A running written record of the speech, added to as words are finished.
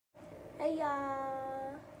Hey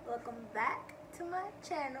y'all, welcome back to my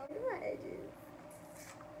channel. Look at my edges.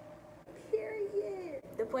 Period.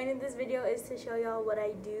 The point of this video is to show y'all what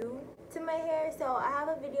I do to my hair. So I have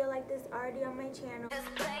a video like this already on my channel.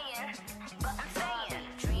 Just playing, but I'm saying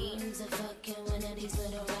dreams of fucking one of these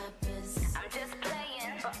little rappers. I'm just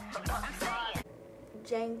playing, but I'm saying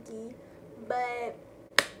Janky, but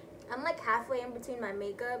I'm like halfway in between my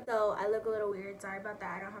makeup, so I look a little weird. Sorry about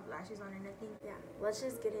that. I don't have lashes on or nothing. Yeah, let's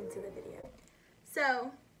just get into the video. So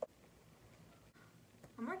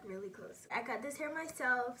I'm like really close. I cut this hair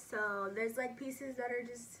myself, so there's like pieces that are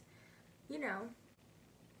just, you know,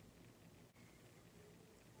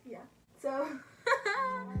 yeah. So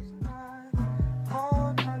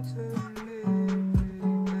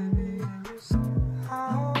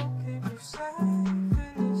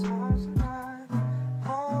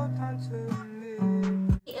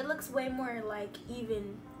it looks way more like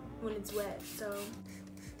even when it's wet, so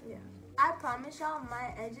yeah. I promise y'all,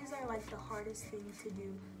 my edges are like the hardest thing to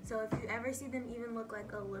do. So if you ever see them even look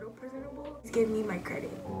like a little presentable, just give me my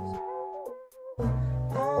credit.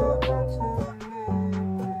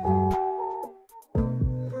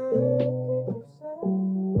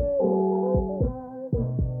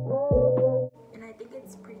 And I think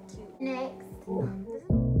it's pretty cute. Next.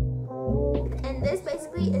 And this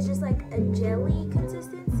basically is just like a jelly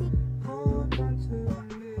consistency.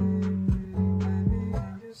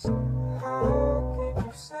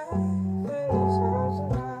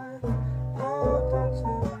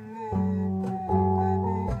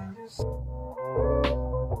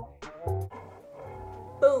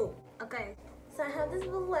 Boom. Okay. So I have this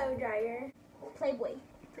blow dryer. Playboy.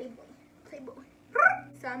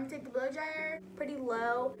 So I'm gonna take the blow dryer pretty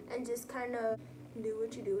low and just kind of do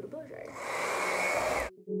what you do with a blow dryer.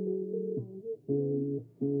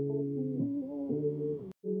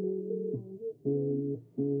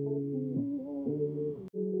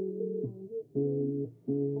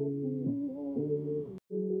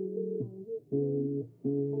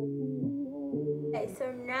 Okay,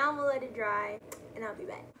 so now I'm gonna let it dry and I'll be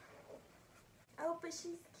back. Oh, but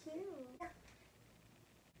she's cute. Yeah.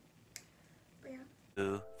 But yeah.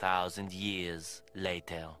 2,000 years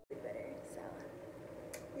later. Better, so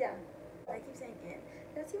yeah. I keep saying it.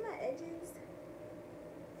 Don't see my edges.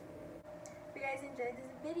 If you guys enjoyed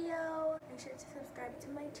this video, make sure to subscribe to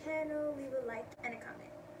my channel, leave a like and a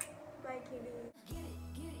comment. Bye, cutie. get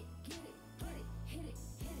it, hit it.